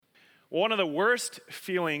One of the worst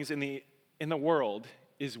feelings in the world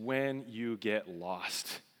is when you get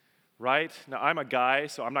lost, right? Now, I'm a guy,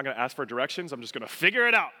 so I'm not going to ask for directions. I'm just going to figure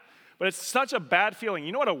it out. But it's such a bad feeling.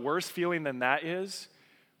 You know what a worse feeling than that is?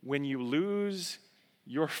 When you lose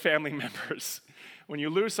your family members. When you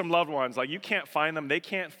lose some loved ones, like you can't find them, they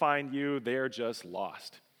can't find you, they're just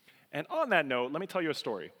lost. And on that note, let me tell you a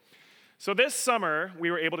story. So this summer,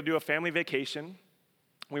 we were able to do a family vacation.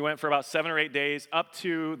 We went for about 7 or 8 days up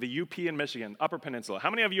to the UP in Michigan, Upper Peninsula. How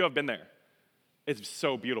many of you have been there? It's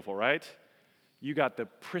so beautiful, right? You got the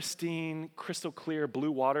pristine, crystal clear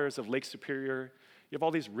blue waters of Lake Superior. You have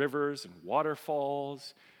all these rivers and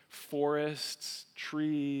waterfalls, forests,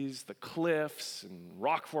 trees, the cliffs and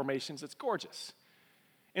rock formations. It's gorgeous.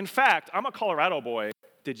 In fact, I'm a Colorado boy.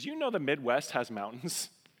 Did you know the Midwest has mountains?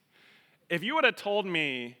 If you would have told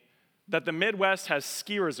me that the Midwest has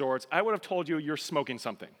ski resorts, I would have told you you're smoking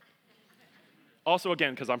something. Also,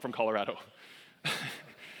 again, because I'm from Colorado.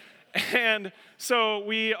 And so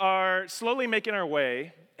we are slowly making our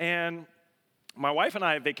way, and my wife and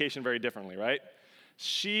I vacation very differently, right?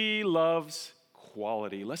 She loves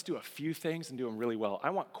quality. Let's do a few things and do them really well. I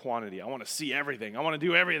want quantity. I want to see everything. I want to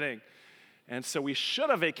do everything. And so we should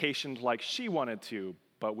have vacationed like she wanted to,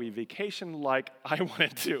 but we vacationed like I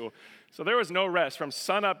wanted to. So there was no rest from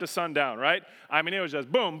sun up to sundown, right? I mean, it was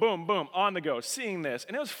just boom, boom, boom, on the go, seeing this.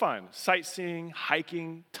 And it was fun. Sightseeing,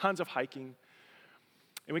 hiking, tons of hiking.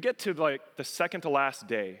 And we get to like the second to last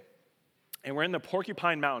day. And we're in the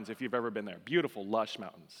Porcupine Mountains, if you've ever been there. Beautiful, lush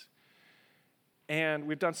mountains. And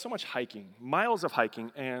we've done so much hiking, miles of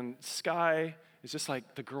hiking. And Sky is just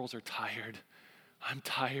like, the girls are tired. I'm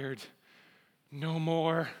tired. No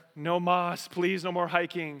more. No mas, please, no more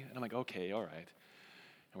hiking. And I'm like, okay, all right.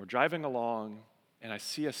 And we're driving along, and I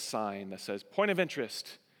see a sign that says, point of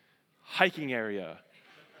interest, hiking area,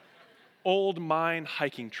 old mine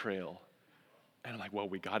hiking trail. And I'm like, well,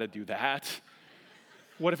 we got to do that.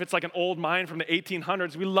 What if it's like an old mine from the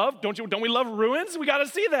 1800s? Don't we love ruins? We got to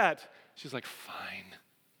see that. She's like, fine,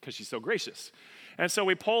 because she's so gracious. And so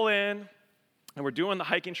we pull in, and we're doing the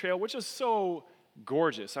hiking trail, which is so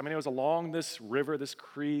gorgeous. I mean, it was along this river, this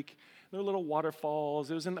creek. There were little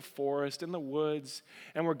waterfalls. It was in the forest, in the woods.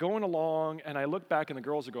 And we're going along, and I look back, and the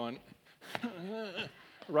girls are going,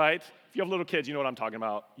 right? If you have little kids, you know what I'm talking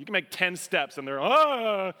about. You can make 10 steps, and they're,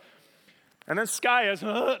 ah. And then Sky is,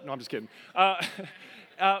 no, I'm just kidding.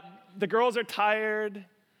 The girls are tired.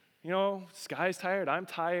 You know, Sky's tired. I'm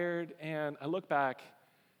tired. And I look back,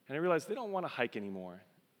 and I realize they don't want to hike anymore.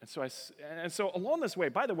 And so along this way,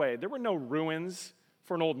 by the way, there were no ruins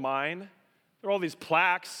for an old mine. There were all these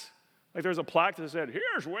plaques. Like there's a plaque that said,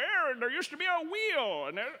 here's where there used to be a wheel.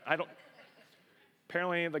 And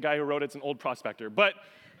apparently the guy who wrote it's an old prospector. But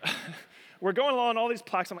we're going along all these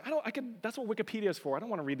plaques. I'm like, that's what Wikipedia is for. I don't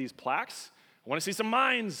want to read these plaques. I want to see some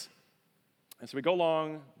mines. And so we go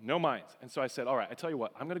along, no mines. And so I said, all right, I tell you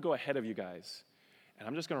what, I'm going to go ahead of you guys. And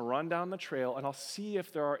I'm just going to run down the trail, and I'll see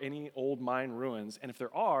if there are any old mine ruins. And if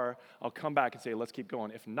there are, I'll come back and say, let's keep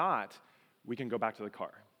going. If not, we can go back to the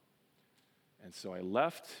car. And so I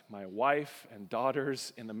left my wife and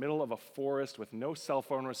daughters in the middle of a forest with no cell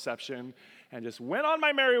phone reception and just went on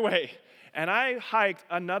my merry way. And I hiked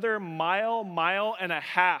another mile and a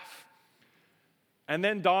half. And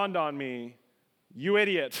then dawned on me, you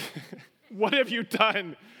idiot, what have you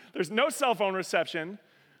done? There's no cell phone reception.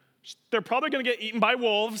 They're probably going to get eaten by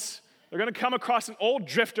wolves. They're going to come across an old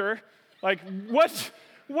drifter. Like, what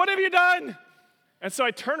have you done? And so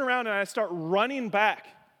I turn around and I start running back.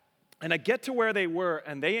 And I get to where they were,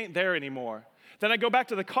 and they ain't there anymore. Then I go back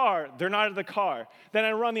to the car. They're not at the car. Then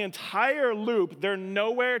I run the entire loop. They're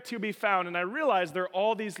nowhere to be found. And I realize there are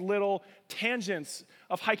all these little tangents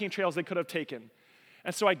of hiking trails they could have taken.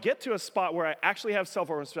 And so I get to a spot where I actually have cell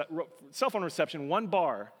phone reception, one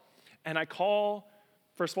bar, and I call,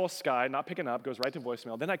 first of all, Sky, not picking up, goes right to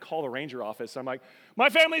voicemail. Then I call the ranger office. I'm like, my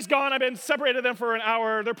family's gone. I've been separated them for an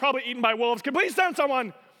hour. They're probably eaten by wolves. Can please send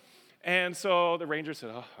someone? And so the ranger said,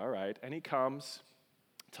 oh, all right. And he comes,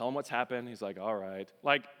 tell him what's happened. He's like, all right.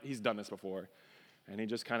 Like, he's done this before. And he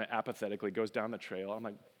just kind of apathetically goes down the trail. I'm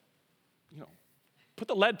like, put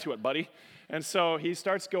the lead to it, buddy. And so he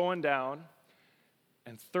starts going down,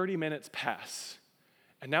 and 30 minutes pass.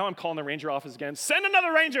 And now I'm calling the ranger office again. Send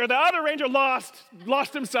another ranger. The other ranger lost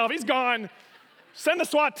himself. He's gone. Send the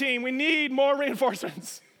SWAT team. We need more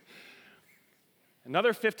reinforcements.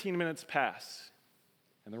 Another 15 minutes pass.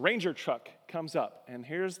 And the ranger truck comes up, and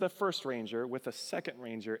here's the first ranger with the second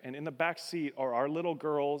ranger, and in the back seat are our little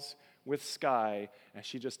girls with Sky, and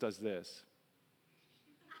she just does this.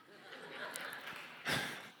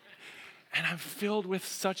 And I'm filled with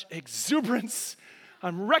such exuberance.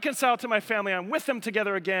 I'm reconciled to my family. I'm with them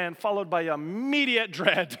together again, followed by immediate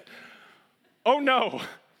dread. Oh no.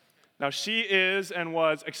 Now she is and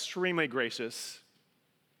was extremely gracious.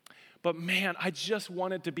 But man, I just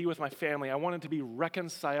wanted to be with my family. I wanted to be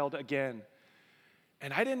reconciled again.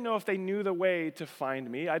 And I didn't know if they knew the way to find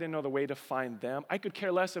me. I didn't know the way to find them. I could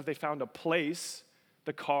care less if they found a place,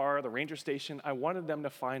 the car, the ranger station. I wanted them to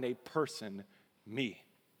find a person, me.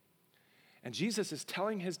 And Jesus is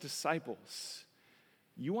telling his disciples,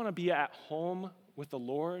 you want to be at home with the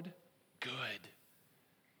Lord? Good.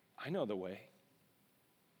 I know the way.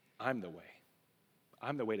 I'm the way.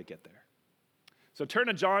 I'm the way to get there. So turn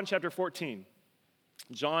to John chapter 14.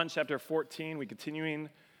 John chapter 14, we're continuing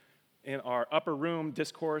in our Upper Room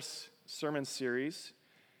Discourse sermon series.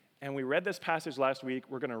 And we read this passage last week.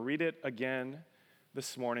 We're going to read it again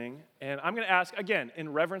this morning. And I'm going to ask, again,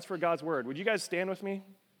 in reverence for God's word, would you guys stand with me?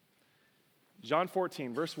 John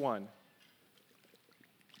 14, verse 1.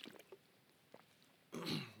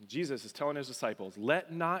 Jesus is telling his disciples,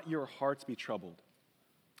 let not your hearts be troubled.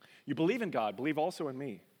 You believe in God, believe also in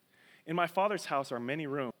me. In my Father's house are many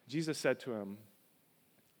rooms. Jesus said to him,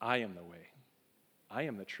 I am the way. I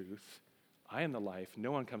am the truth. I am the life.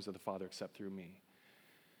 No one comes to the Father except through me.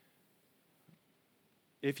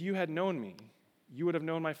 If you had known me, you would have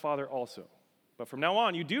known my Father also. But from now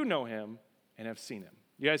on, you do know him and have seen him.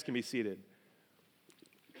 You guys can be seated.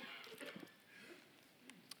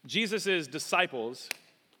 Jesus' disciples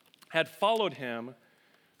had followed him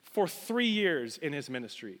for 3 years in his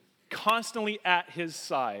ministry, constantly at his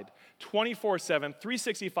side, 24/7,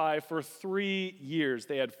 365 for 3 years.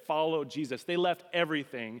 They had followed Jesus. They left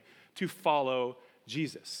everything to follow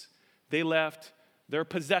Jesus. They left their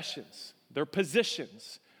possessions, their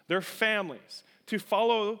positions, their families to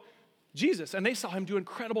follow Jesus. And they saw him do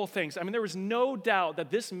incredible things. I mean, there was no doubt that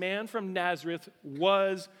this man from Nazareth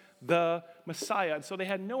was the Messiah. And so they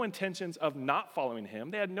had no intentions of not following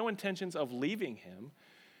him. They had no intentions of leaving him.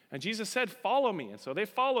 And Jesus said, follow me. And so they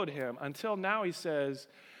followed him until now he says,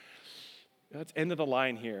 that's end of the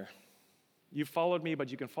line here. You've followed me,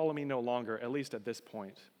 but you can follow me no longer, at least at this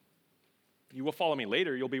point. You will follow me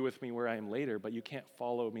later. You'll be with me where I am later, but you can't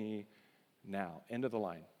follow me now. End of the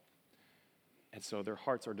line. And so their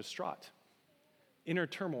hearts are distraught. Inner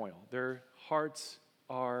turmoil. Their hearts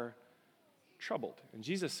are troubled. And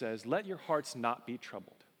Jesus says, let your hearts not be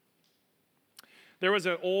troubled. There was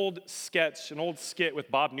an old skit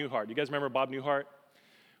with Bob Newhart. You guys remember Bob Newhart?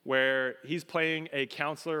 Where he's playing a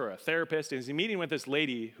counselor or a therapist, and he's meeting with this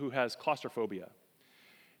lady who has claustrophobia.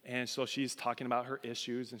 And so she's talking about her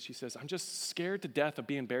issues, and she says, I'm just scared to death of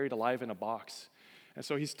being buried alive in a box. And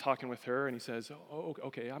so he's talking with her, and he says, oh,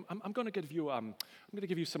 okay, I'm going to give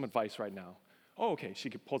you some advice right now. Oh, okay. She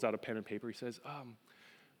pulls out a pen and paper. He says,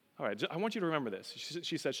 all right, I want you to remember this.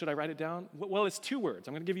 She said, should I write it down? Well, it's 2 words.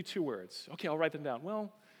 I'm going to give you 2 words. Okay, I'll write them down.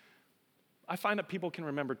 Well, I find that people can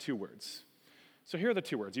remember 2 words. So here are the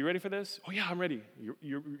 2 words. You ready for this? Oh, yeah, I'm ready.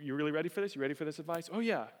 You really ready for this? You ready for this advice? Oh,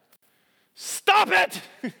 yeah. Stop it!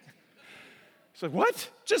 She's like, what?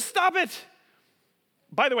 Just stop it.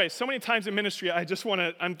 By the way, so many times in ministry,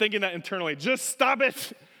 I'm thinking that internally. Just stop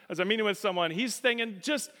it. As I'm meeting with someone, he's thinking,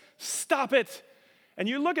 just stop it. And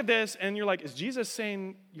you look at this and you're like, is Jesus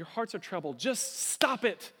saying your hearts are troubled? Just stop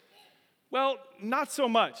it. Well, not so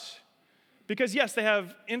much. Because yes, they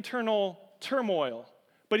have internal turmoil.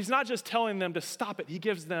 But he's not just telling them to stop it. He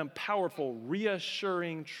gives them powerful,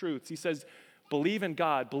 reassuring truths. He says, believe in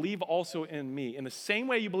God. Believe also in me. In the same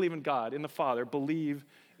way you believe in God, in the Father, believe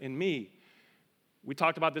in me. We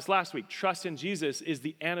talked about this last week. Trust in Jesus is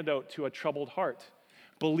the antidote to a troubled heart.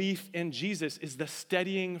 Belief in Jesus is the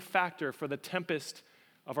steadying factor for the tempest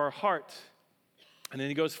of our heart. And then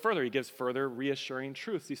he goes further. He gives further reassuring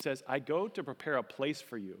truths. He says, I go to prepare a place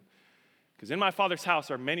for you. Because in my Father's house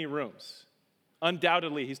are many rooms.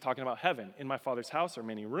 Undoubtedly, he's talking about heaven. In my Father's house are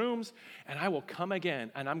many rooms, and I will come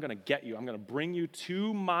again, and I'm going to get you. I'm going to bring you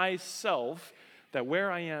to myself, that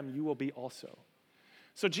where I am, you will be also.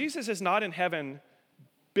 So Jesus is not in heaven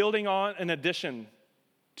building on an addition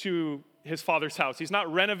to his Father's house. He's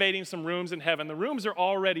not renovating some rooms in heaven. The rooms are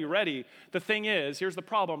already ready. The thing is, here's the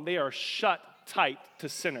problem, they are shut tight to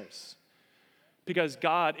sinners. Because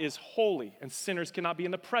God is holy, and sinners cannot be in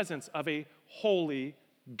the presence of a holy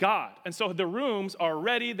God. And so the rooms are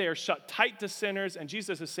ready, they are shut tight to sinners, and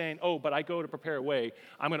Jesus is saying, oh, but I go to prepare a way.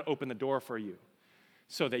 I'm going to open the door for you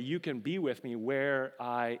so that you can be with me where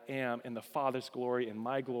I am in the Father's glory and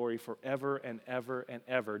my glory forever and ever and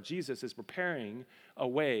ever. Jesus is preparing a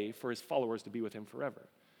way for his followers to be with him forever.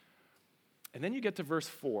 And then you get to verse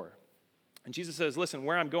 4, and Jesus says, listen,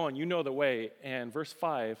 where I'm going, you know the way. And verse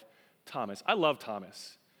 5, Thomas. I love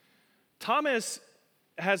Thomas. Thomas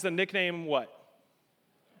has the nickname what?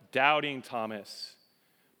 Doubting Thomas.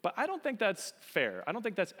 But I don't think that's fair. I don't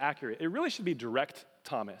think that's accurate. It really should be direct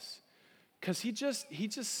Thomas, because he just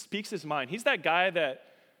speaks his mind. He's that guy that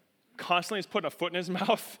constantly is putting a foot in his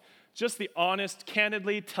mouth, just the honest,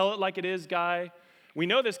 candidly, tell it like it is guy. We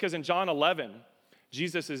know this because in John 11,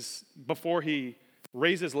 Jesus is, before he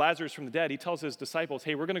raises Lazarus from the dead, he tells his disciples,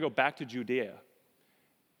 hey, we're going to go back to Judea.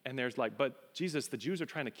 And there's like, but Jesus, the Jews are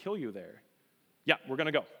trying to kill you there. Yeah, we're going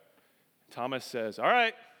to go. Thomas says, all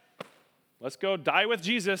right, let's go die with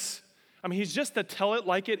Jesus. I mean, he's just the tell it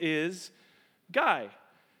like it is guy.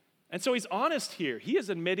 And so he's honest here. He is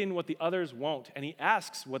admitting what the others won't, and he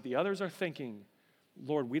asks what the others are thinking.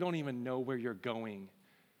 Lord, we don't even know where you're going.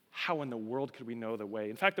 How in the world could we know the way?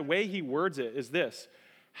 In fact, the way he words it is this: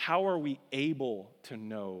 how are we able to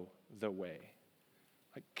know the way?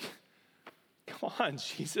 Like, come on,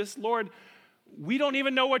 Jesus, Lord, we don't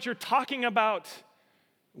even know what you're talking about.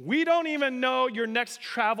 We don't even know your next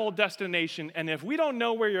travel destination, and if we don't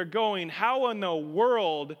know where you're going, how in the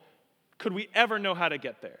world could we ever know how to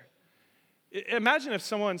get there? Imagine if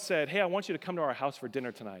someone said, hey, I want you to come to our house for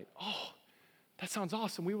dinner tonight. Oh, that sounds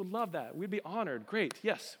awesome. We would love that. We'd be honored. Great.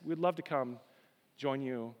 Yes, we'd love to come join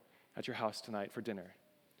you at your house tonight for dinner.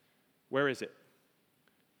 Where is it?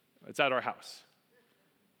 It's at our house.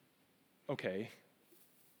 Okay.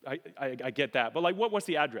 I get that. But like, what's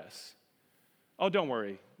the address? Oh, don't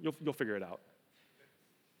worry. You'll figure it out.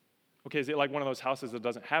 Okay, is it like one of those houses that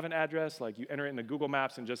doesn't have an address? Like you enter it into Google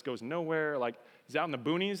Maps and just goes nowhere? Like, is it out in the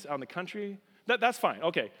boonies, out in the country? That's fine.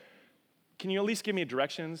 Okay. Can you at least give me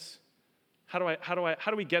directions? How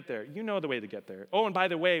do we get there? You know the way to get there. Oh, and by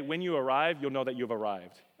the way, when you arrive, you'll know that you've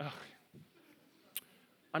arrived. Ugh.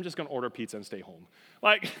 I'm just going to order pizza and stay home.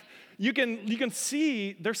 Like, you can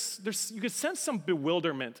see, you can sense some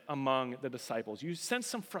bewilderment among the disciples. You sense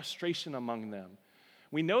some frustration among them.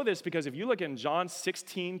 We know this because if you look in John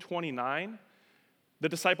 16:29, the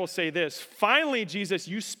disciples say this: finally, Jesus,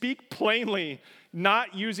 you speak plainly,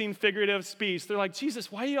 not using figurative speech. They're like,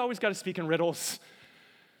 Jesus, why do you always got to speak in riddles?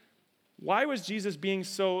 Why was Jesus being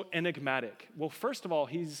so enigmatic? Well, first of all,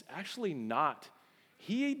 he's actually not.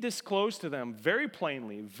 He disclosed to them very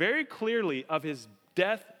plainly, very clearly of his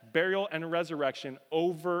death, burial, and resurrection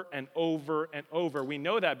over and over and over. We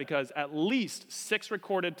know that because at least 6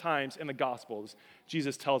 recorded times in the Gospels,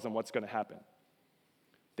 Jesus tells them what's going to happen.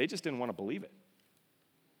 They just didn't want to believe it.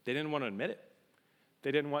 They didn't want to admit it.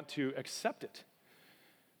 They didn't want to accept it.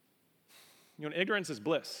 You know, ignorance is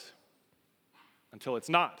bliss until it's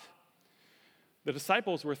not. The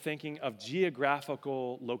disciples were thinking of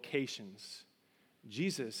geographical locations.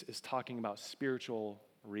 Jesus is talking about spiritual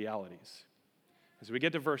realities. As we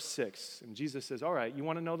get to verse 6, and Jesus says, all right, you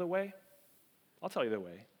want to know the way? I'll tell you the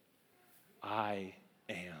way. I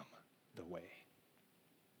am the way.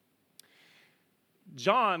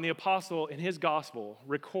 John, the apostle, in his gospel,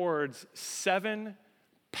 records 7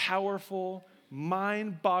 powerful,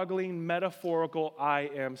 mind-boggling, metaphorical I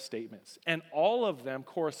am statements. And all of them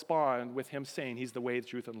correspond with him saying he's the way, the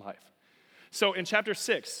truth, and life. So in chapter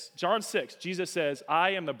 6, John 6, Jesus says,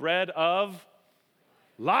 I am the bread of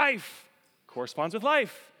life. Corresponds with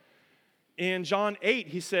life. In John 8,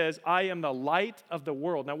 he says, I am the light of the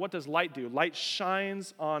world. Now, what does light do? Light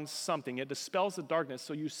shines on something. It dispels the darkness,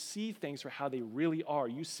 so you see things for how they really are.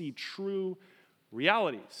 You see true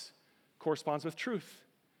realities. Corresponds with truth.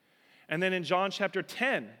 And then in John chapter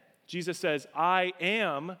 10, Jesus says, I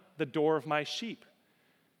am the door of my sheep.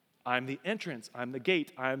 I'm the entrance. I'm the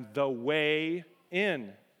gate. I'm the way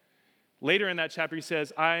in. Later in that chapter, he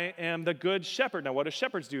says, I am the good shepherd. Now, what do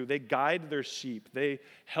shepherds do? They guide their sheep. They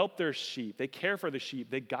help their sheep. They care for the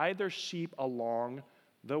sheep. They guide their sheep along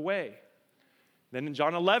the way. Then in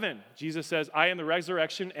John 11, Jesus says, I am the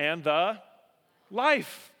resurrection and the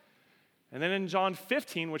life. And then in John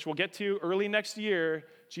 15, which we'll get to early next year,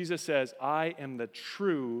 Jesus says, I am the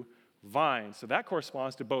true vine. So that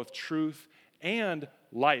corresponds to both truth and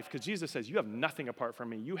life, because Jesus says, you have nothing apart from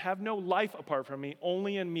me. You have no life apart from me.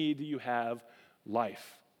 Only in me do you have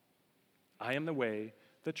life. I am the way,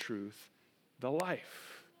 the truth, the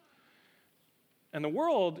life. And the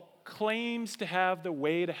world claims to have the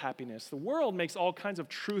way to happiness. The world makes all kinds of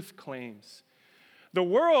truth claims. The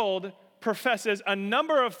world professes a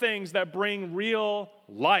number of things that bring real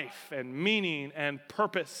life and meaning and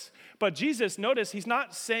purpose. But Jesus, notice, he's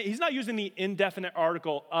not using the indefinite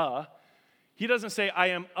article He doesn't say, I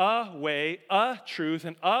am a way, a truth,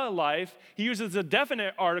 and a life. He uses a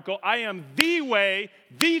definite article, I am the way,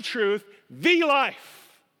 the truth, the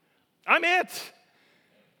life. I'm it.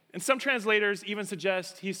 And some translators even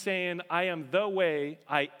suggest he's saying, I am the way,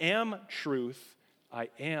 I am truth, I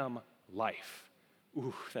am life.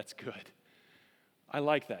 Ooh, that's good. I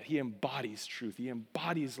like that. He embodies truth. He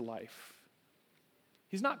embodies life.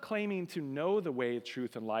 He's not claiming to know the way,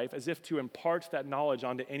 truth, and life as if to impart that knowledge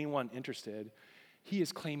onto anyone interested. He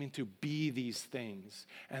is claiming to be these things.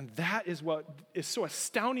 And that is what is so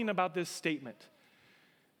astounding about this statement.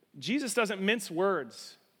 Jesus doesn't mince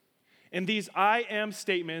words. In these I am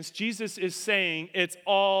statements, Jesus is saying it's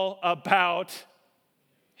all about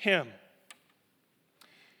him.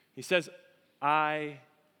 He says, I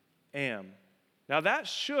am. Now that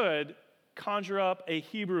should conjure up a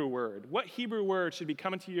Hebrew word. What Hebrew word should be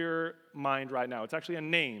coming to your mind right now? It's actually a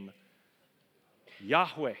name.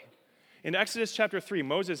 Yahweh. In Exodus chapter 3,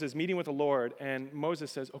 Moses is meeting with the Lord, and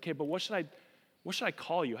Moses says, okay, but what should I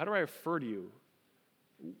call you? How do I refer to you?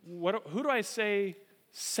 Who do I say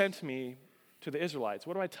sent me to the Israelites?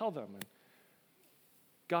 What do I tell them? And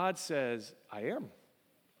God says, I am.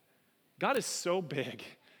 God is so big.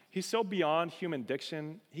 He's so beyond human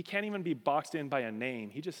diction, he can't even be boxed in by a name.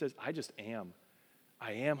 He just says, I just am.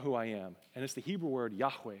 I am who I am. And it's the Hebrew word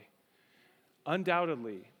Yahweh.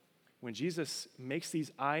 Undoubtedly, when Jesus makes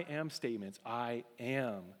these I am statements, I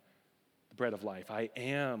am the bread of life. I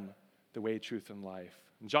am the way, truth, and life.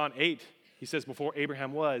 In John 8, he says, before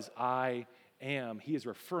Abraham was, I am. He is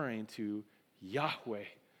referring to Yahweh.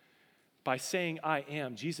 By saying I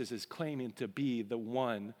am, Jesus is claiming to be the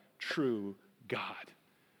one true God.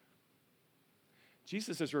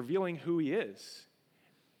 Jesus is revealing who he is.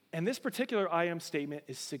 And this particular I am statement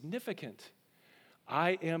is significant.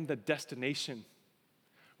 I am the destination.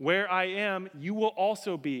 Where I am, you will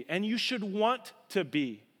also be, and you should want to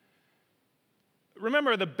be.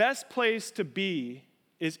 Remember, the best place to be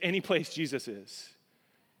is any place Jesus is.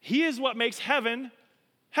 He is what makes heaven,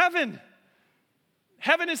 heaven.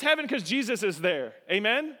 Heaven is heaven because Jesus is there.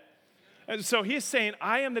 Amen? And so he is saying,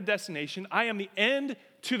 I am the destination. I am the end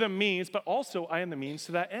to the means, but also I am the means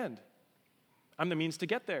to that end. I'm the means to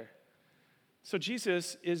get there. So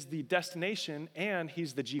Jesus is the destination and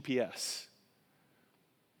he's the GPS.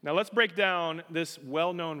 Now let's break down this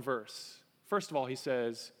well-known verse. First of all, he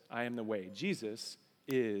says, I am the way. Jesus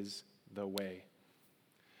is the way.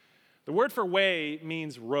 The word for way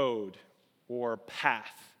means road or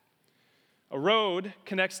path. A road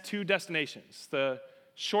connects two destinations. The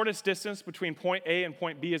shortest distance between point A and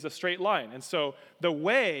point B is a straight line. And so the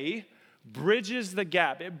way bridges the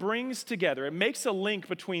gap. It brings together, it makes a link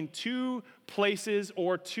between two places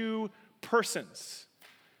or two persons.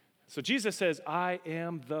 So Jesus says, I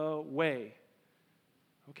am the way.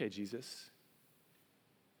 Okay, Jesus.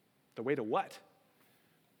 The way to what?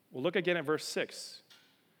 Well, look again at verse 6.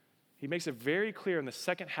 He makes it very clear in the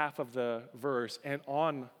second half of the verse and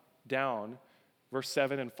on down, verse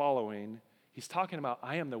 7 and following, he's talking about,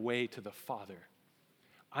 I am the way to the Father.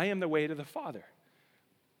 I am the way to the Father.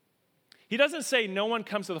 He doesn't say no one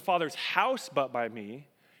comes to the Father's house but by me.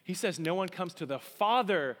 He says no one comes to the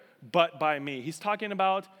Father but by me. He's talking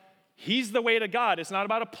about he's the way to God. It's not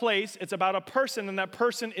about a place, it's about a person, and that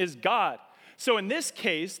person is God. So in this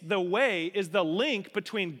case, the way is the link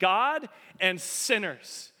between God and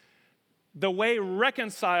sinners. The way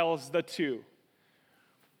reconciles the two.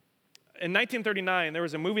 In 1939, there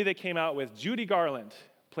was a movie that came out with Judy Garland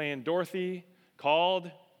playing Dorothy called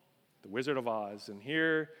The Wizard of Oz. And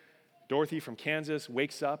here, Dorothy from Kansas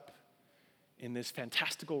wakes up in this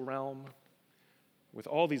fantastical realm with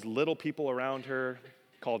all these little people around her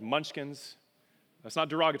called munchkins. That's not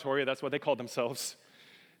derogatory, that's what they called themselves.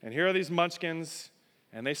 And here are these munchkins,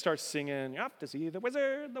 and they start singing, "Up to see the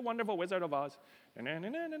wizard, the wonderful Wizard of Oz."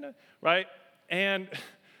 Right? And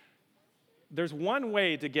there's one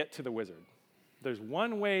way to get to the wizard. There's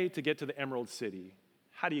one way to get to the Emerald City.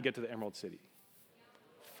 How do you get to the Emerald City?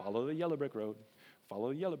 Follow the yellow brick road. Follow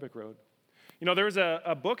the yellow brick road. You know, there was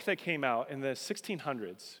a book that came out in the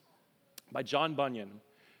 1600s by John Bunyan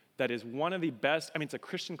that is one of the best, it's a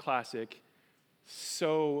Christian classic,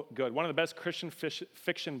 so good. One of the best Christian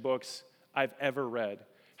fiction books I've ever read.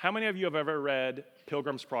 How many of you have ever read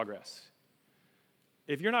Pilgrim's Progress?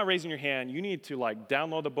 If you're not raising your hand, you need to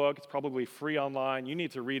download the book. It's probably free online. You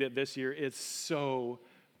need to read it this year. It's so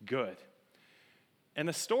good. And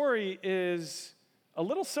the story is a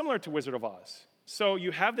little similar to Wizard of Oz. So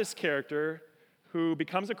you have this character who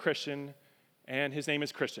becomes a Christian, and his name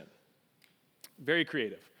is Christian. Very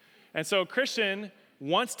creative. And so Christian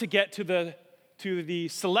wants to get to the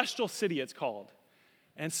celestial city, it's called.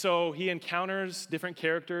 And so he encounters different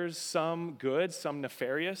characters, some good, some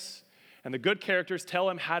nefarious. And the good characters tell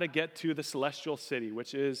him how to get to the celestial city,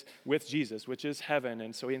 which is with Jesus, which is heaven.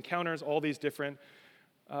 And so he encounters all these different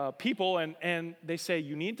people, and they say,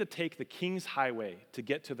 you need to take the King's Highway to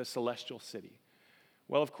get to the celestial city.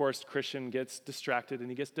 Well, of course, Christian gets distracted and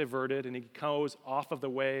he gets diverted and he goes off of the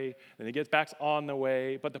way and he gets back on the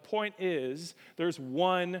way. But the point is, there's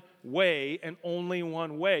one way and only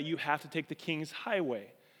one way. You have to take the King's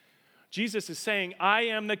highway. Jesus is saying, I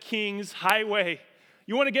am the King's highway.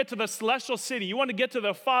 You want to get to the celestial city. You want to get to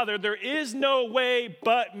the Father. There is no way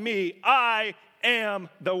but me. I am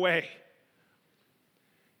the way.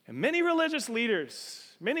 And many religious leaders,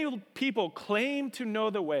 many people claim to know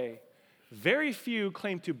the way. Very few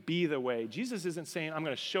claim to be the way. Jesus isn't saying, I'm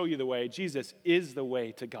going to show you the way. Jesus is the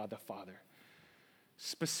way to God the Father.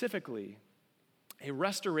 Specifically, a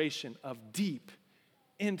restoration of deep,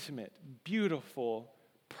 intimate, beautiful,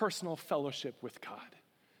 personal fellowship with God.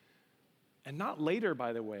 And not later,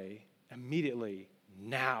 by the way, immediately,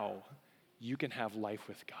 now, you can have life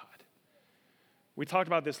with God. We talked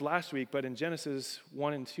about this last week, but in Genesis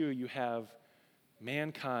 1 and 2, you have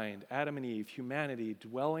mankind, Adam and Eve, humanity,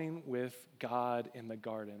 dwelling with God in the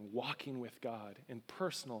garden, walking with God in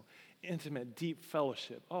personal, intimate, deep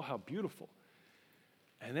fellowship. Oh, how beautiful.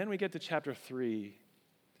 And then we get to chapter 3,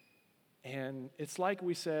 and it's like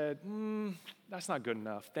we said, that's not good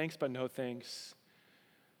enough. Thanks, but no thanks.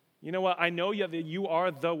 You know what? I know that you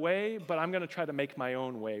are the way, but I'm going to try to make my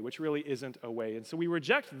own way, which really isn't a way. And so we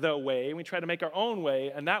reject the way, and we try to make our own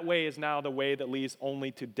way, and that way is now the way that leads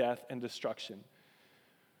only to death and destruction.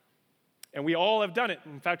 And we all have done it.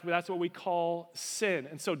 In fact, that's what we call sin.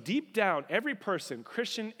 And so deep down, every person,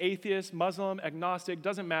 Christian, atheist, Muslim, agnostic,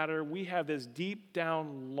 doesn't matter, we have this deep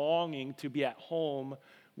down longing to be at home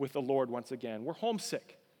with the Lord once again. We're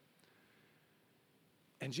homesick.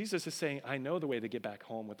 And Jesus is saying, I know the way to get back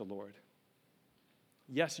home with the Lord.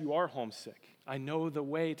 Yes, you are homesick. I know the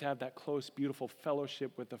way to have that close, beautiful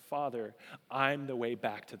fellowship with the Father. I'm the way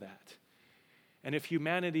back to that. And if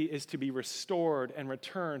humanity is to be restored and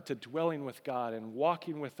returned to dwelling with God and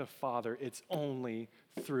walking with the Father, it's only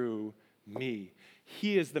through me.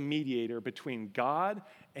 He is the mediator between God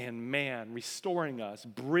and man, restoring us,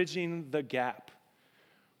 bridging the gap.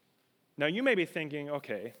 Now, you may be thinking,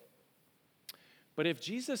 okay, but if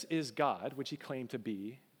Jesus is God, which he claimed to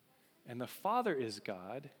be, and the Father is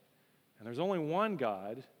God, and there's only one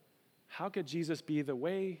God, how could Jesus be the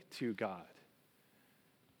way to God?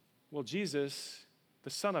 Well, Jesus, the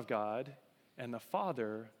Son of God, and the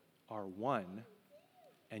Father are one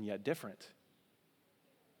and yet different.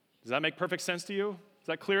 Does that make perfect sense to you? Is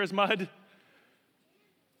that clear as mud?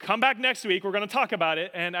 Come back next week. We're going to talk about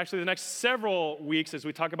it. And actually the next several weeks as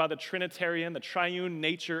we talk about the Trinitarian, the triune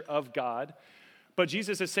nature of God. But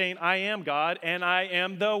Jesus is saying, I am God and I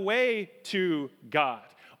am the way to God.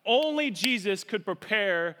 Only Jesus could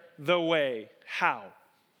prepare the way. How?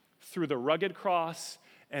 Through the rugged cross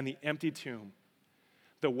and the empty tomb.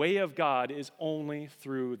 The way of God is only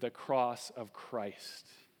through the cross of Christ.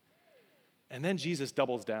 And then Jesus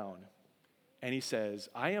doubles down and he says,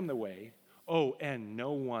 I am the way. Oh, and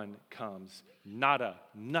no one comes, nada,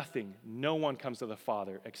 nothing, no one comes to the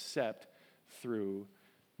Father except through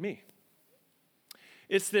me.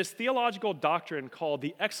 It's this theological doctrine called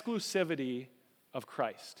the exclusivity of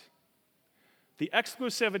Christ. The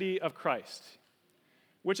exclusivity of Christ,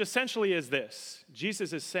 which essentially is this.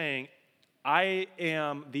 Jesus is saying, I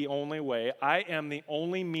am the only way. I am the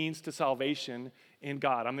only means to salvation in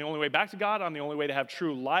God. I'm the only way back to God. I'm the only way to have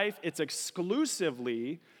true life. It's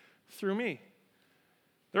exclusively through me.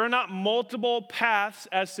 There are not multiple paths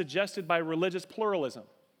as suggested by religious pluralism.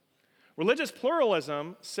 Religious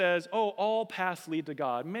pluralism says, all paths lead to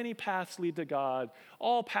God. Many paths lead to God.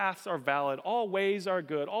 All paths are valid. All ways are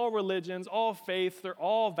good. All religions, all faiths, they're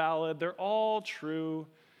all valid. They're all true.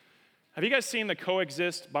 Have you guys seen the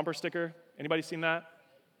coexist bumper sticker? Anybody seen that?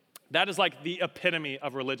 That is like the epitome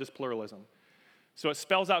of religious pluralism. So it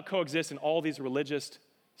spells out coexist in all these religious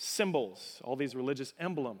symbols, all these religious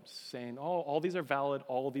emblems, saying, all these are valid,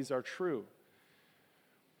 all of these are true.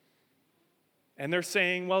 And they're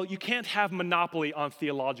saying, well, you can't have monopoly on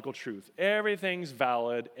theological truth. Everything's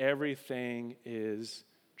valid, everything is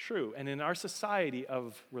true. And in our society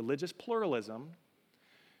of religious pluralism,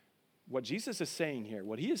 what Jesus is saying here,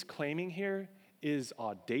 what he is claiming here is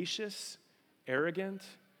audacious, arrogant,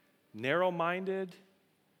 narrow-minded,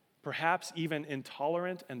 perhaps even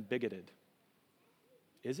intolerant and bigoted.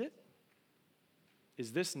 Is it?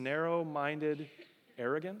 Is this narrow-minded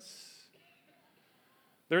arrogance?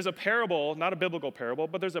 There's a parable, not a biblical parable,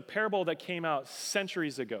 but there's a parable that came out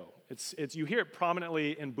centuries ago. It's you hear it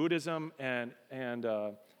prominently in Buddhism and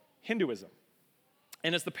Hinduism.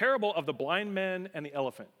 And it's the parable of the blind man and the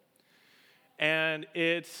elephant. And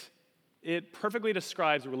it perfectly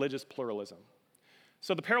describes religious pluralism.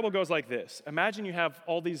 So the parable goes like this. Imagine you have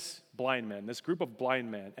all these blind men, this group of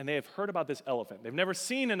blind men, and they have heard about this elephant. They've never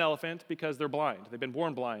seen an elephant because they're blind. They've been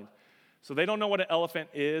born blind. So they don't know what an elephant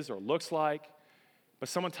is or looks like, but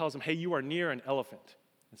someone tells them, hey, you are near an elephant.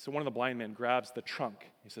 And so one of the blind men grabs the trunk.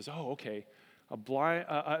 He says, oh, okay,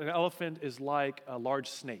 an elephant is like a large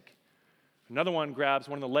snake. Another one grabs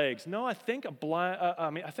one of the legs. No, I think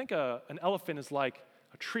an elephant is like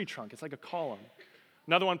a tree trunk. It's like a column.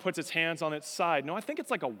 Another one puts its hands on its side. No, I think it's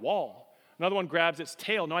like a wall. Another one grabs its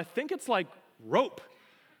tail. No, I think it's like rope.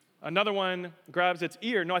 Another one grabs its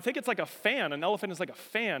ear. No, I think it's like a fan. An elephant is like a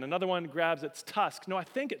fan. Another one grabs its tusk. No, I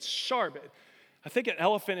think it's sharp. I think an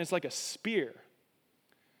elephant is like a spear.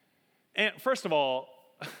 And first of all,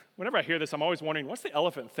 whenever I hear this, I'm always wondering, what's the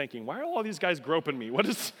elephant thinking? Why are all these guys groping me?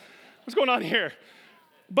 What's going on here?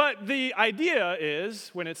 But the idea is,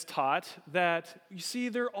 when it's taught, that, you see,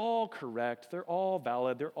 they're all correct, they're all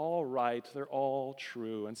valid, they're all right, they're all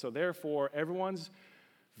true. And so therefore, everyone's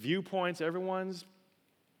viewpoints, everyone's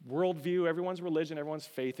worldview, everyone's religion, everyone's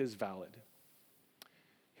faith is valid.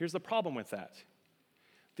 Here's the problem with that.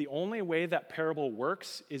 The only way that parable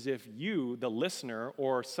works is if you, the listener,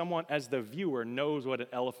 or someone as the viewer, knows what an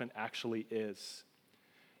elephant actually is.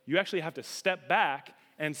 You actually have to step back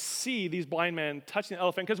and see these blind men touching the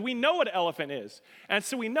elephant, because we know what an elephant is. And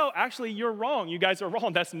so we know, actually, you're wrong. You guys are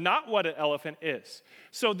wrong. That's not what an elephant is.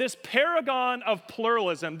 So this paragon of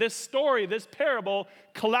pluralism, this story, this parable,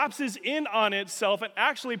 collapses in on itself and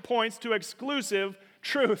actually points to exclusive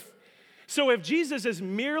truth. So if Jesus is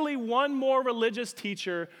merely one more religious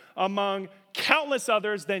teacher among countless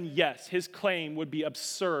others, then yes, his claim would be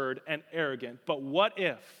absurd and arrogant. But what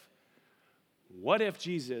if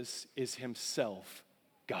Jesus is himself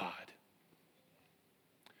God?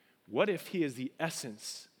 What if he is the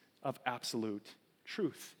essence of absolute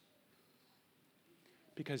truth?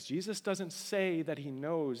 Because Jesus doesn't say that he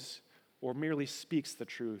knows or merely speaks the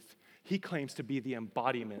truth. He claims to be the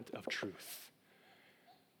embodiment of truth.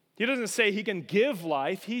 He doesn't say he can give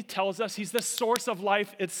life. He tells us he's the source of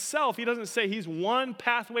life itself. He doesn't say he's one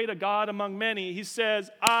pathway to God among many. He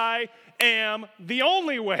says, I am the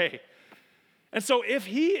only way. And so if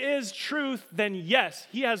he is truth, then yes,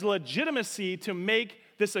 he has legitimacy to make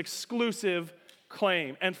this exclusive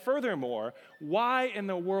claim. And furthermore, why in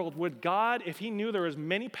the world would God, if he knew there was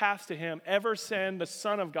many paths to him, ever send the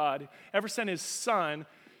Son of God, ever send his Son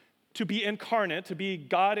to be incarnate, to be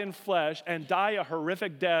God in flesh, and die a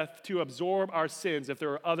horrific death to absorb our sins if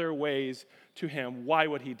there are other ways to him? Why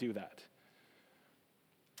would he do that?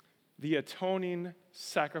 The atoning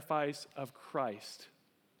sacrifice of Christ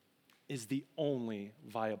is the only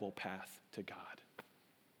viable path to God.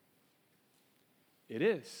 It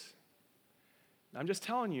is. I'm just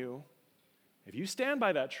telling you, if you stand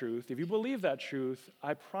by that truth, if you believe that truth,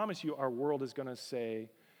 I promise you our world is going to say,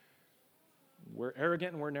 we're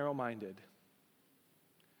arrogant and we're narrow-minded.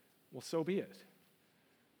 Well, so be it.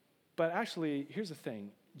 But actually, here's the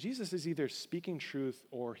thing. Jesus is either speaking truth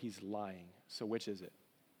or he's lying. So which is it?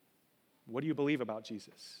 What do you believe about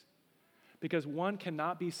Jesus? Because one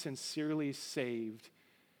cannot be sincerely saved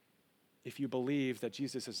if you believe that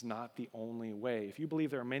Jesus is not the only way. If you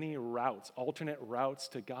believe there are many routes, alternate routes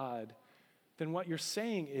to God, then what you're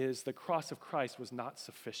saying is the cross of Christ was not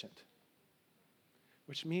sufficient.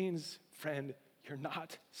 Which means, friend, you're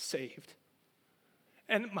not saved.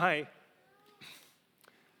 And my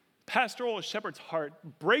pastoral shepherd's heart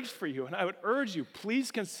breaks for you, and I would urge you,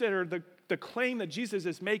 please consider the claim that Jesus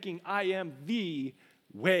is making, I am the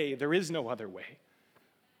way. There is no other way.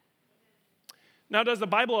 Now, does the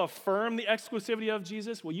Bible affirm the exclusivity of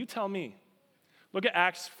Jesus? Well, you tell me. Look at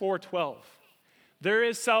Acts 4:12. There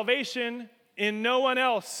is salvation in no one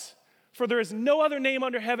else, for there is no other name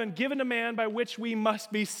under heaven given to man by which we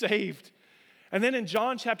must be saved. And then in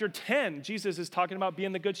John chapter 10, Jesus is talking about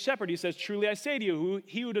being the good shepherd. He says, truly I say to you,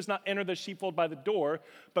 he who does not enter the sheepfold by the door,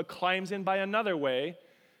 but climbs in by another way,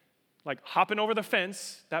 like hopping over the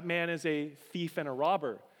fence, that man is a thief and a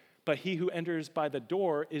robber. But he who enters by the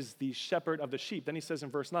door is the shepherd of the sheep. Then he says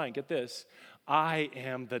in verse 9, get this, I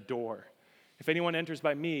am the door. If anyone enters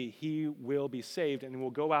by me, he will be saved and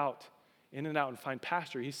will go out, in and out, and find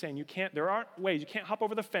pasture. He's saying there aren't ways. You can't hop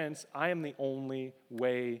over the fence. I am the only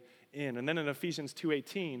way in. And then in Ephesians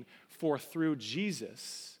 2:18, for through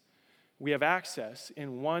Jesus, we have access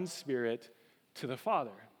in one Spirit to the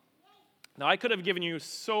Father. Now, I could have given you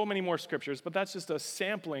so many more scriptures, but that's just a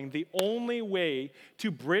sampling. The only way to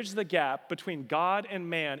bridge the gap between God and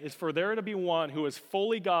man is for there to be one who is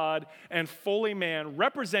fully God and fully man,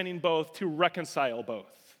 representing both to reconcile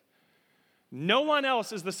both. No one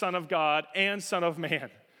else is the Son of God and Son of Man.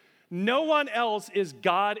 No one else is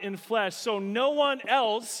God in flesh, so no one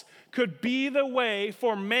else could be the way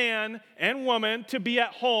for man and woman to be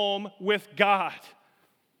at home with God.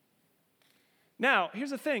 Now,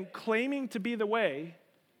 here's the thing. Claiming to be the way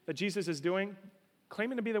that Jesus is doing,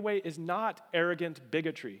 claiming to be the way is not arrogant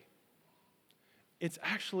bigotry. It's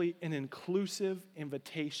actually an inclusive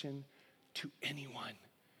invitation to anyone.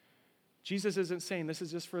 Jesus isn't saying this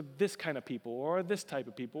is just for this kind of people or this type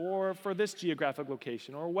of people or for this geographic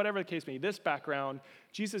location or whatever the case may be, this background.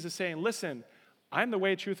 Jesus is saying, listen, I'm the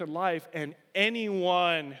way, truth, and life, and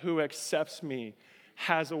anyone who accepts me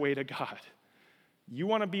has a way to God. You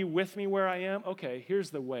want to be with me where I am? Okay,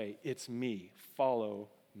 here's the way. It's me. Follow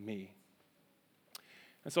me.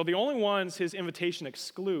 And so the only ones his invitation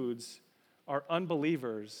excludes are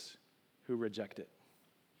unbelievers who reject it.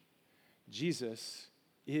 Jesus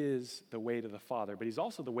is the way to the Father, but he's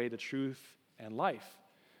also the way to truth and life,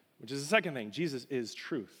 which is the second thing. Jesus is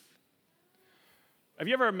truth. Have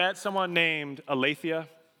you ever met someone named Aletheia?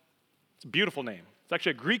 It's a beautiful name. It's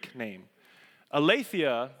actually a Greek name.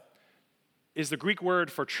 Aletheia is the Greek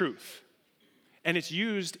word for truth, and it's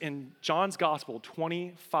used in John's gospel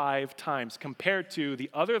 25 times compared to the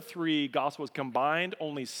other 3 gospels combined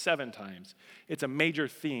only 7 times. It's a major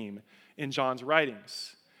theme in John's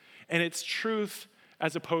writings, and it's truth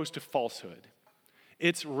as opposed to falsehood.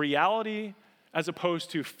 It's reality as opposed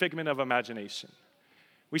to figment of imagination.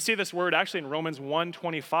 We see this word actually in Romans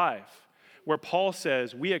 1:25, where Paul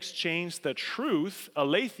says, we exchanged the truth,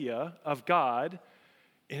 aletheia, of God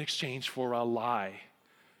in exchange for a lie.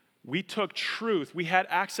 We took truth. We had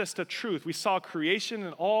access to truth. We saw creation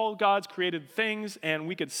and all God's created things, and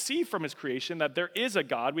we could see from his creation that there is a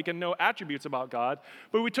God. We can know attributes about God.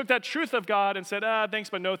 But we took that truth of God and said,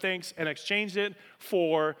 thanks, but no thanks, and exchanged it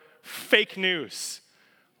for fake news.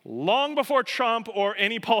 Long before Trump or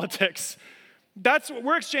any politics. That's what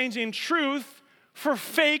we're exchanging, truth for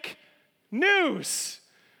fake news.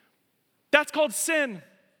 That's called sin.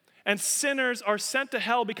 And sinners are sent to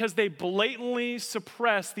hell because they blatantly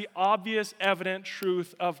suppress the obvious, evident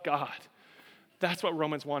truth of God. That's what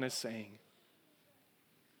Romans 1 is saying.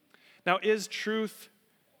 Now, is truth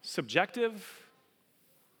subjective?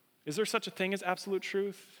 Is there such a thing as absolute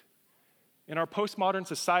truth? In our postmodern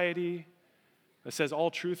society that says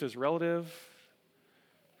all truth is relative,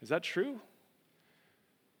 is that true?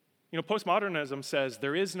 You know, postmodernism says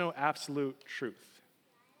there is no absolute truth.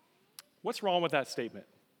 What's wrong with that statement?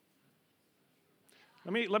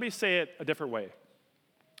 Let me say it a different way.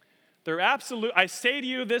 I say to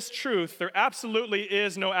you this truth, there absolutely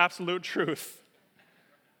is no absolute truth.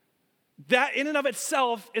 That in and of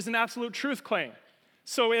itself is an absolute truth claim.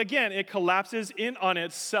 So again, it collapses in on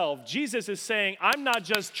itself. Jesus is saying, I'm not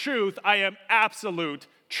just truth, I am absolute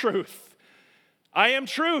truth. I am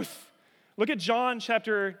truth. Look at John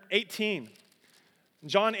chapter 18. In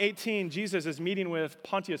John 18, Jesus is meeting with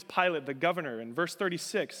Pontius Pilate, the governor, in verse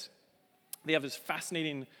 36. They have this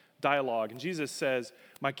fascinating dialogue, and Jesus says,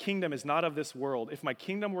 my kingdom is not of this world. If my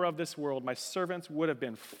kingdom were of this world, my servants would have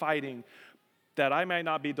been fighting that I might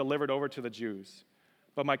not be delivered over to the Jews.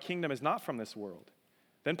 But my kingdom is not from this world.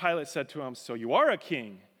 Then Pilate said to him, so you are a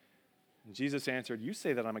king? And Jesus answered, you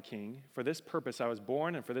say that I'm a king. For this purpose I was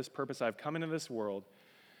born, and for this purpose I have come into this world,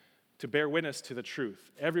 to bear witness to the truth.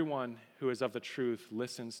 Everyone who is of the truth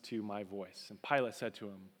listens to my voice. And Pilate said to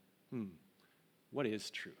him, what is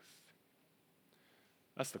truth?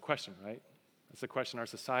 That's the question, right? That's the question our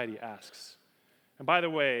society asks. And by the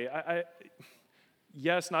way,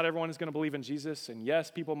 yes, not everyone is going to believe in Jesus, and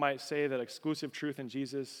yes, people might say that exclusive truth in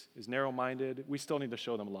Jesus is narrow-minded. We still need to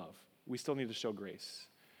show them love. We still need to show grace.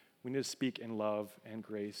 We need to speak in love and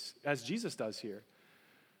grace, as Jesus does here.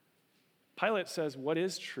 Pilate says, what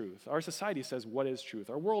is truth? Our society says, what is truth?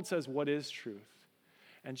 Our world says, what is truth?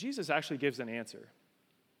 And Jesus actually gives an answer,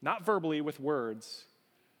 not verbally with words,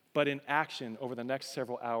 but in action over the next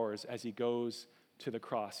several hours as he goes to the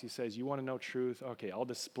cross. He says, you want to know truth? Okay, I'll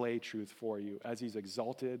display truth for you as he's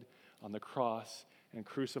exalted on the cross and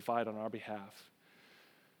crucified on our behalf.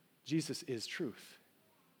 Jesus is truth.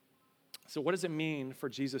 So what does it mean for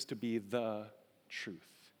Jesus to be the truth?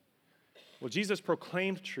 Well, Jesus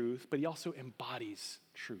proclaimed truth, but he also embodies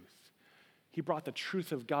truth. He brought the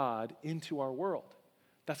truth of God into our world.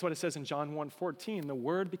 That's what it says in John 1:14. The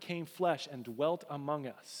Word became flesh and dwelt among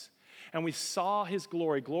us. And we saw his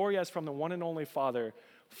glory as from the one and only Father,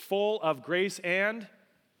 full of grace and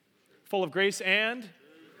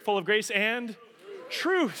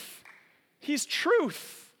truth. He's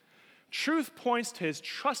truth. Truth points to his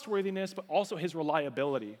trustworthiness, but also his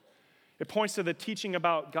reliability. It points to the teaching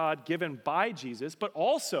about God given by Jesus, but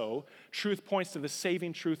also truth points to the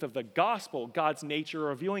saving truth of the gospel, God's nature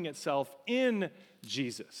revealing itself in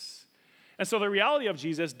Jesus. And so the reality of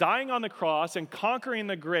Jesus dying on the cross and conquering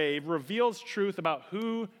the grave reveals truth about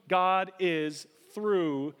who God is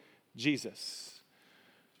through Jesus.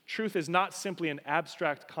 Truth is not simply an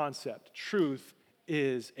abstract concept. Truth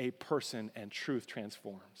is a person, and truth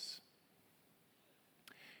transforms.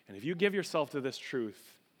 And if you give yourself to this truth,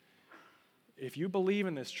 if you believe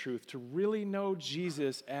in this truth, to really know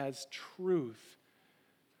Jesus as truth,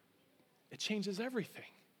 it changes everything.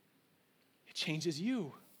 It changes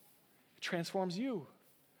you. It transforms you.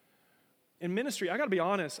 In ministry, I got to be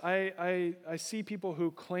honest, I see people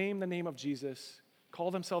who claim the name of Jesus,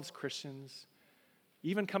 call themselves Christians,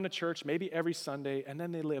 even come to church maybe every Sunday, and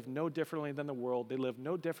then they live no differently than the world. They live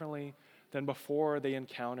no differently than before they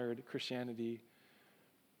encountered Christianity.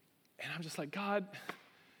 And I'm just like, God,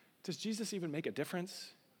 does Jesus even make a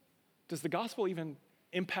difference? Does the gospel even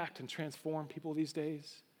impact and transform people these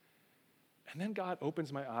days? And then God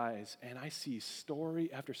opens my eyes, and I see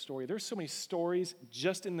story after story. There's so many stories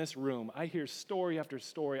just in this room. I hear story after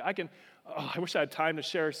story. I wish I had time to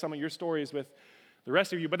share some of your stories with the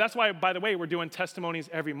rest of you. But that's why, by the way, we're doing testimonies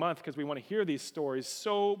every month, because we want to hear these stories.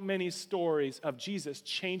 So many stories of Jesus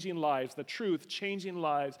changing lives, the truth changing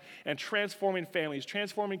lives, and transforming families,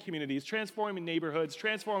 transforming communities, transforming neighborhoods,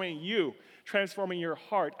 transforming you, transforming your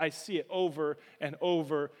heart. I see it over and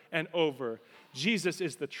over and over. Jesus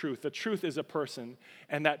is the truth. The truth is a person,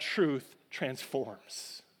 and that truth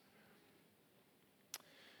transforms.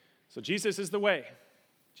 So Jesus is the way.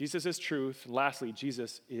 Jesus is truth. And lastly,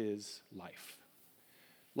 Jesus is life.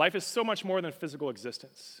 Life is so much more than physical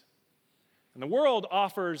existence. And the world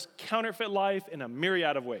offers counterfeit life in a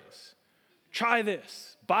myriad of ways. Try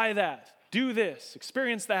this, buy that, do this,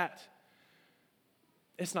 experience that.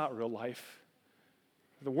 It's not real life.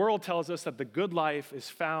 The world tells us that the good life is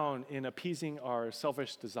found in appeasing our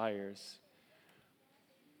selfish desires.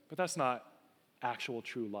 But that's not actual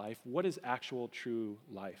true life. What is actual true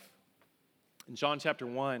life? In John chapter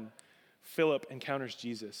 1, Philip encounters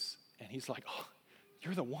Jesus, and he's like, oh,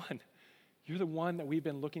 you're the one. You're the one that we've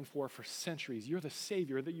been looking for centuries. You're the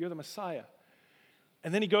Savior. You're the Messiah.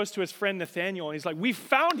 And then he goes to his friend Nathanael, and he's like, we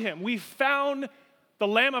found him. We found the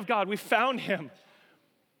Lamb of God. We found him.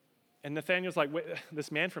 And Nathanael's like, wait,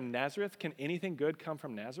 this man from Nazareth, can anything good come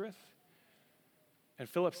from Nazareth? And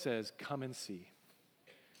Philip says, come and see.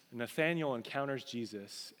 And Nathanael encounters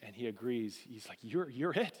Jesus, and he agrees. He's like,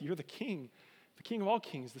 you're it. You're the King of all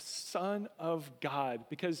kings, the Son of God.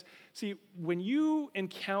 Because, see, when you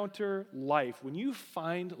encounter life, when you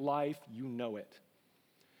find life, you know it.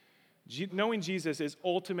 Knowing Jesus is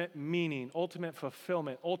ultimate meaning, ultimate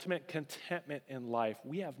fulfillment, ultimate contentment in life.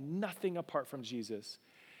 We have nothing apart from Jesus,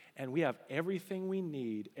 and we have everything we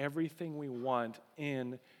need, everything we want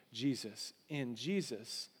in Jesus. In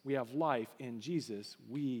Jesus, we have life. In Jesus,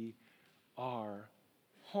 we are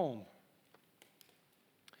home.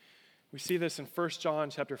 We see this in 1 John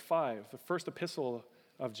chapter 5, the first epistle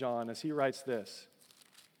of John, as he writes this.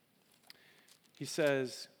 He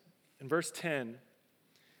says in verse 10,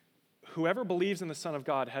 whoever believes in the Son of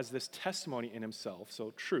God has this testimony in himself,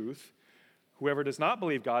 so truth. Whoever does not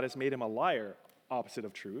believe God has made him a liar, opposite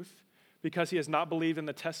of truth, because he has not believed in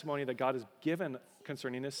the testimony that God has given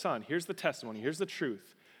concerning his Son. Here's the testimony. Here's the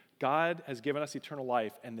truth. God has given us eternal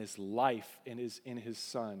life, and this life is in his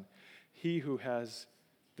Son. He who has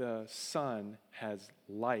the Son has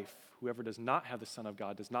life. Whoever does not have the Son of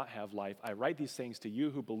God does not have life. I write these things to you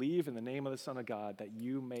who believe in the name of the Son of God, that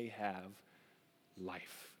you may have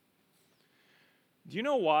life. Do you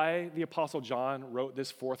know why the Apostle John wrote this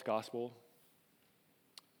fourth gospel?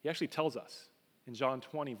 He actually tells us in John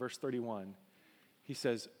 20, verse 31. He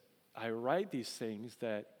says, I write these things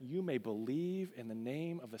that you may believe in the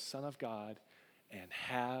name of the Son of God and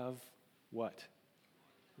have what?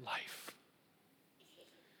 Life.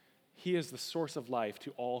 He is the source of life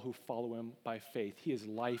to all who follow him by faith. He is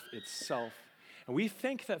life itself. And we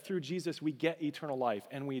think that through Jesus we get eternal life,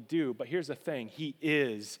 and we do, but here's the thing. He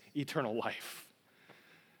is eternal life.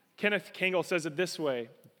 Kenneth Kangel says it this way: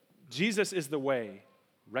 Jesus is the way,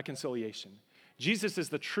 reconciliation. Jesus is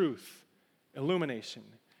the truth, illumination.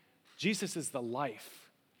 Jesus is the life,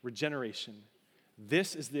 regeneration.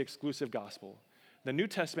 This is the exclusive gospel. The New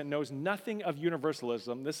Testament knows nothing of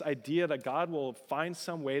universalism, this idea that God will find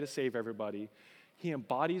some way to save everybody. He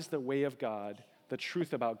embodies the way of God, the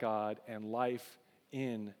truth about God, and life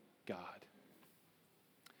in God.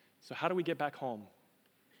 So how do we get back home?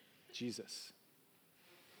 Jesus.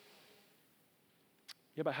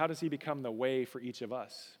 Yeah, but how does he become the way for each of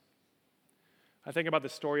us? I think about the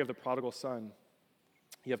story of the prodigal son.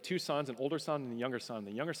 You have two sons, an older son and a younger son.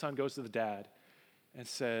 The younger son goes to the dad and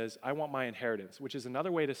says, I want my inheritance, which is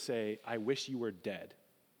another way to say, I wish you were dead.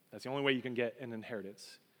 That's the only way you can get an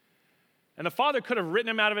inheritance. And the father could have written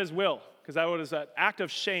him out of his will, because that was an act of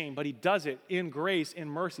shame, but he does it in grace, in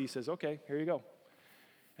mercy. He says, okay, here you go.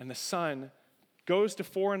 And the son goes to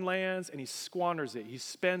foreign lands and he squanders it. He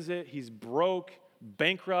spends it. He's broke,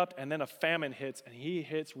 bankrupt, and then a famine hits, and he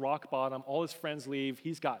hits rock bottom. All his friends leave.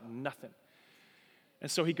 He's got nothing. And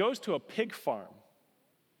so he goes to a pig farm.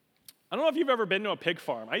 I don't know if you've ever been to a pig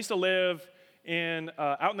farm. I used to live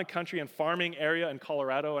out in the country in farming area in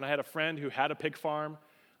Colorado, and I had a friend who had a pig farm.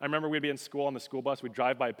 I remember we'd be in school on the school bus. We'd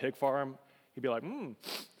drive by a pig farm. He'd be like,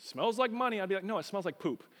 smells like money. I'd be like, no, it smells like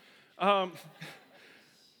poop.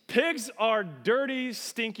 Pigs are dirty,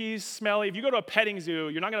 stinky, smelly. If you go to a petting zoo,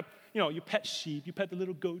 you're not going to, you pet sheep, you pet the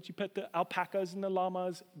little goats, you pet the alpacas and the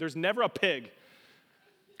llamas. There's never a pig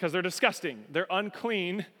because they're disgusting. They're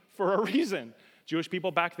unclean for a reason. Jewish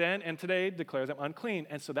people back then and today declare them unclean.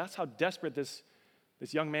 And so that's how desperate this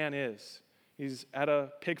young man is. He's at a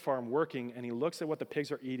pig farm working, and he looks at what the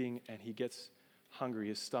pigs are eating, and he gets hungry.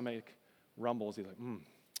 His stomach rumbles. He's like,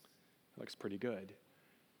 that looks pretty good.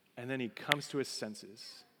 And then he comes to his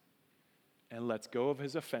senses and lets go of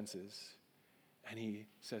his offenses. And he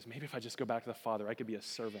says, maybe if I just go back to the father, I could be a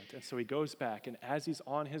servant. And so he goes back, and as he's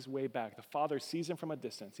on his way back, the father sees him from a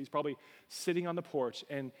distance. He's probably sitting on the porch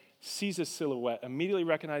and sees his silhouette, immediately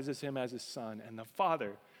recognizes him as his son, and the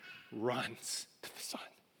father runs to the son.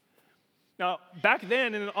 Now, back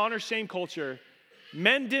then in an honor-shame culture,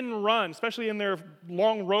 men didn't run, especially in their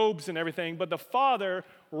long robes and everything, but the father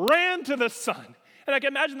ran to the son. And I can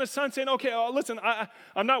imagine the son saying, okay, listen,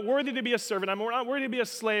 I'm not worthy to be a servant. I'm not worthy to be a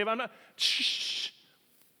slave. Shh,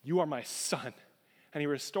 you are my son. And he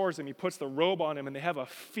restores him. He puts the robe on him, and they have a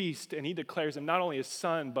feast, and he declares him not only his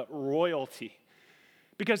son, but royalty.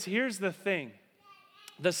 Because here's the thing.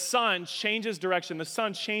 The son changes direction. The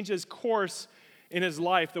son changes course in his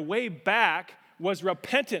life. The way back was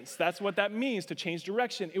repentance. That's what that means, to change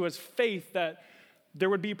direction. It was faith that there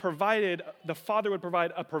would be provided, the Father would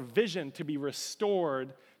provide a provision to be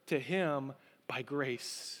restored to him by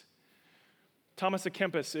grace. Thomas à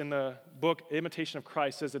Kempis in the book Imitation of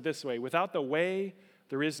Christ says it this way: without the way,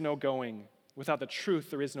 there is no going. Without the truth,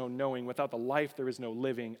 there is no knowing. Without the life, there is no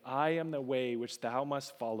living. I am the way which thou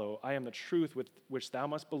must follow. I am the truth which thou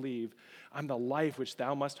must believe. I'm the life which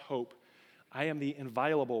thou must hope. I am the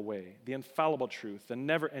inviolable way, the infallible truth, the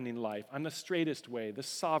never-ending life. I'm the straightest way, the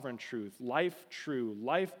sovereign truth, life true,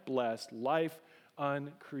 life blessed, life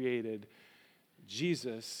uncreated.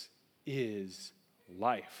 Jesus is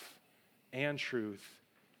life and truth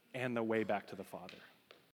and the way back to the Father.